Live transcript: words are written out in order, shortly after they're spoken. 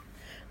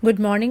Good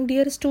morning,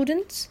 dear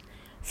students.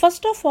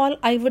 First of all,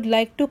 I would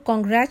like to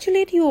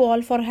congratulate you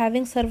all for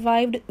having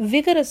survived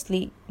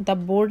vigorously the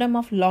boredom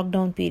of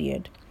lockdown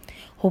period.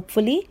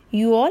 Hopefully,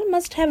 you all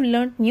must have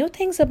learned new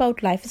things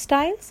about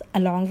lifestyles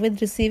along with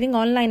receiving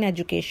online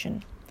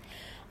education.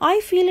 I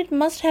feel it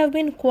must have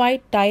been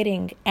quite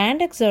tiring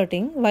and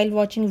exerting while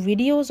watching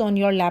videos on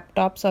your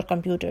laptops or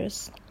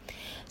computers.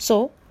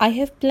 So, I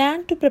have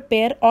planned to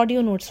prepare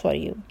audio notes for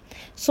you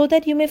so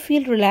that you may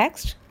feel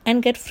relaxed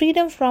and get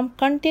freedom from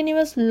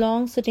continuous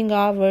long sitting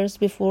hours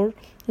before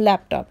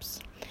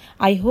laptops.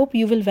 I hope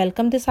you will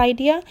welcome this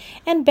idea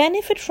and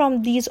benefit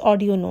from these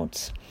audio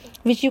notes,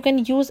 which you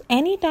can use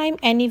anytime,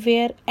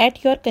 anywhere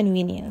at your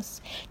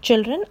convenience.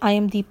 Children, I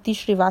am Deepti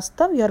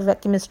Srivastava, your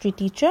chemistry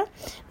teacher.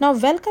 Now,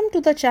 welcome to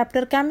the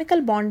chapter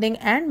Chemical Bonding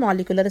and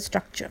Molecular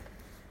Structure.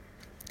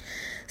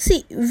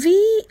 See,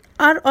 we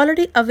are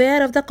already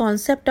aware of the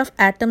concept of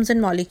atoms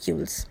and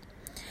molecules.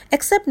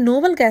 Except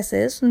noble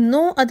gases,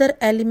 no other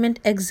element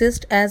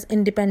exists as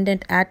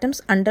independent atoms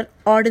under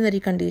ordinary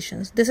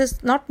conditions. This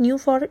is not new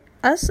for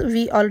us,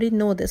 we already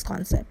know this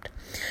concept.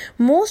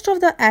 Most of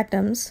the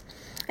atoms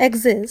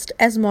exist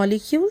as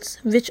molecules,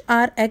 which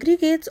are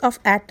aggregates of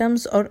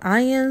atoms or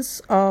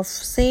ions of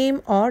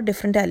same or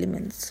different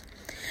elements.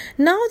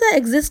 Now, the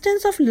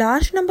existence of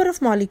large number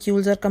of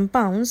molecules or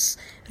compounds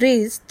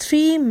raise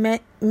three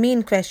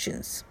main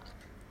questions,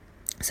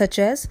 such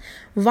as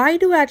why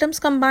do atoms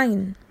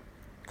combine?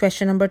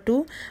 Question number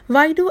 2,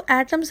 why do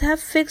atoms have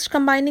fixed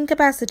combining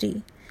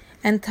capacity?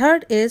 And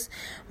third is,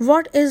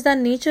 what is the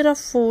nature of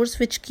force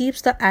which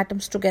keeps the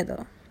atoms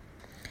together?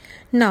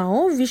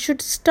 Now, we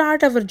should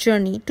start our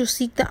journey to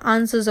seek the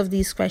answers of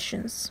these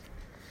questions.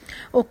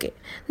 Okay,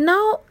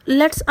 now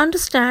let's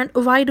understand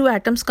why do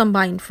atoms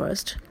combine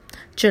first.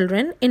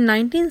 Children, in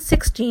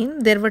 1916,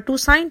 there were two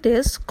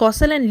scientists,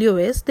 Cossel and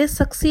Lewis. They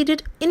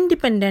succeeded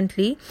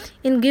independently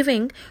in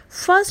giving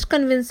first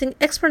convincing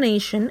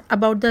explanation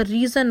about the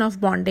reason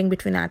of bonding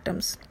between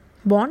atoms.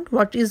 Bond,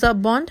 what is a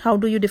bond? How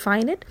do you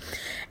define it?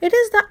 It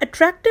is the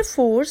attractive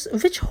force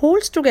which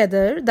holds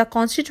together the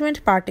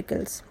constituent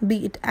particles,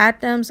 be it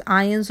atoms,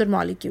 ions, or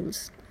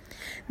molecules.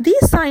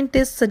 These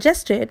scientists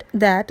suggested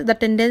that the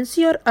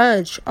tendency or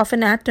urge of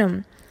an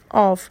atom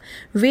of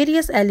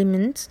various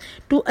elements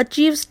to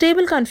achieve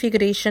stable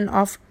configuration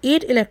of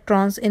 8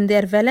 electrons in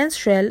their valence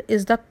shell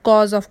is the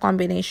cause of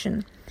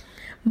combination.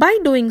 By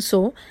doing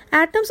so,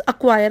 atoms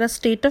acquire a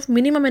state of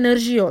minimum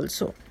energy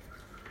also.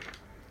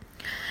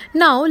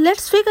 Now,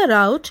 let's figure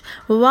out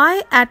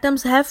why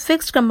atoms have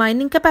fixed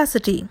combining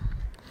capacity.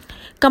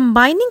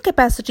 Combining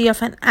capacity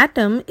of an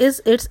atom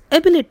is its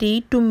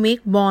ability to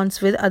make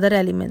bonds with other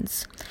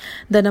elements.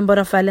 The number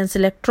of valence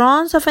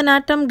electrons of an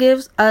atom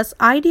gives us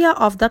idea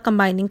of the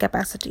combining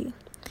capacity.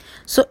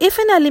 So, if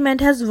an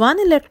element has 1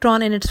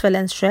 electron in its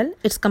valence shell,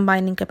 its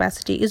combining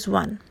capacity is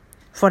 1.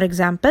 For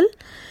example,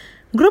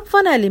 group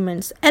 1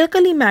 elements,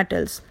 alkali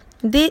metals,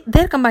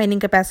 their combining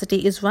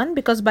capacity is 1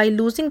 because by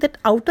losing that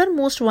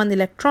outermost 1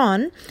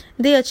 electron,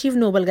 they achieve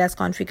noble gas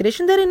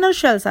configuration, their inner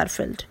shells are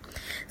filled.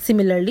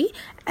 Similarly,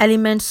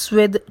 elements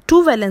with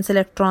 2 valence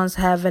electrons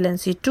have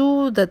valency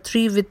 2, the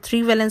 3 with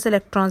 3 valence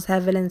electrons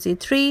have valency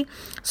 3,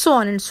 so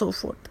on and so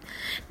forth.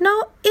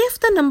 Now, if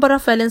the number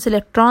of valence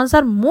electrons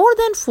are more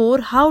than 4,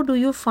 how do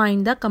you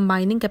find the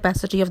combining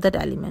capacity of that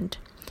element?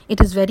 It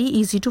is very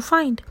easy to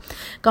find.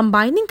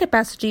 Combining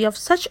capacity of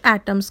such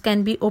atoms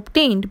can be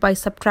obtained by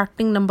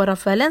subtracting number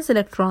of valence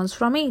electrons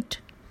from 8.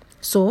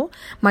 So,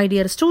 my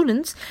dear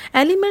students,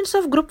 elements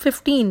of group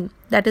 15,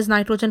 that is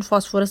nitrogen,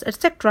 phosphorus,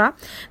 etc.,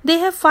 they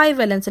have 5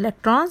 valence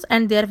electrons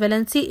and their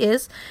valency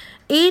is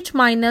 8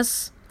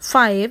 minus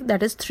 5,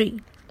 that is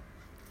 3.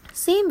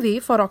 Same way,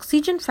 for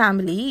oxygen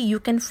family, you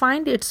can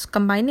find its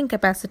combining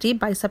capacity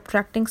by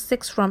subtracting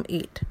 6 from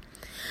 8.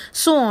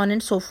 So on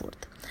and so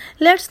forth.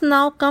 Let's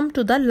now come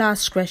to the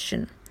last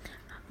question.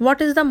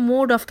 What is the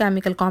mode of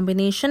chemical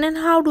combination and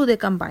how do they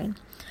combine?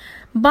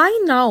 By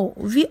now,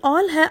 we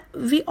all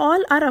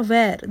are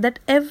aware that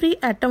every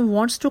atom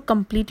wants to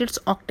complete its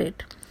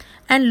octet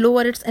and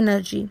lower its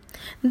energy.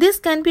 This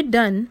can be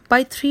done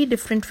by 3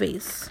 different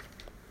ways.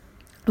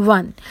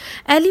 1.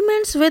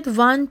 Elements with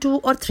 1, 2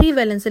 or 3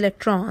 valence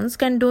electrons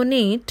can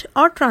donate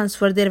or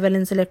transfer their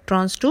valence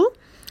electrons to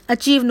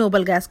achieve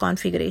noble gas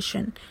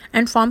configuration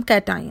and form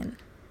cation.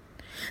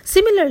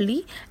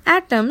 Similarly,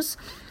 atoms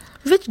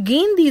which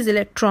gain these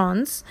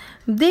electrons,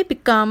 they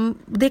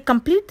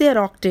complete their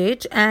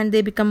octet and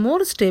they become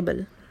more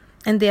stable,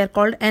 and they are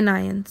called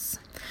anions.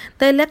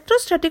 The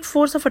electrostatic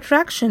force of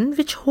attraction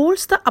which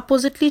holds the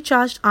oppositely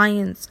charged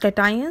ions,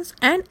 cations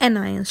and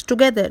anions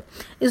together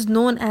is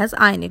known as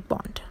ionic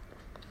bond.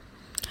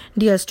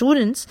 Dear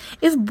students,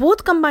 if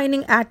both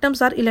combining atoms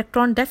are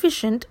electron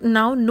deficient,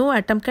 now no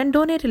atom can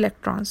donate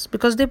electrons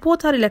because they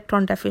both are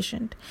electron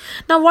deficient.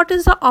 Now what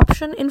is the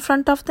option in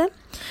front of them?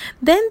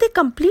 Then they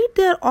complete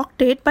their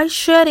octet by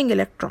sharing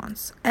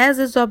electrons, as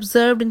is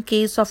observed in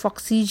case of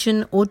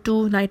oxygen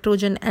O2,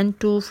 nitrogen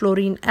N2,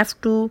 fluorine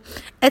F2,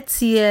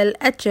 HCl,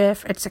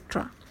 HF,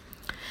 etc.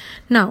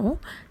 Now,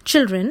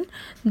 children,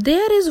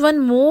 there is one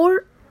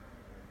more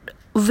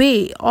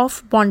way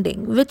of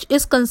bonding, which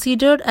is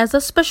considered as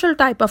a special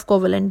type of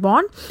covalent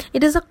bond.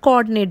 It is a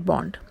coordinate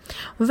bond,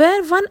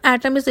 where one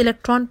atom is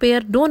electron pair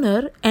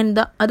donor and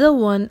the other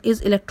one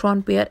is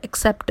electron pair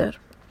acceptor.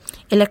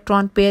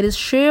 Electron pair is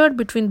shared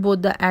between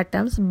both the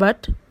atoms,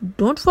 but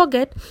don't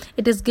forget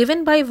it is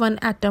given by one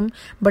atom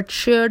but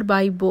shared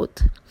by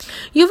both.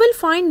 You will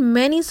find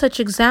many such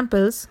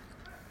examples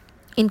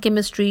in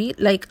chemistry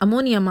like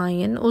ammonium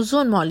ion,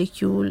 ozone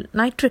molecule,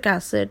 nitric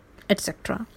acid, etc.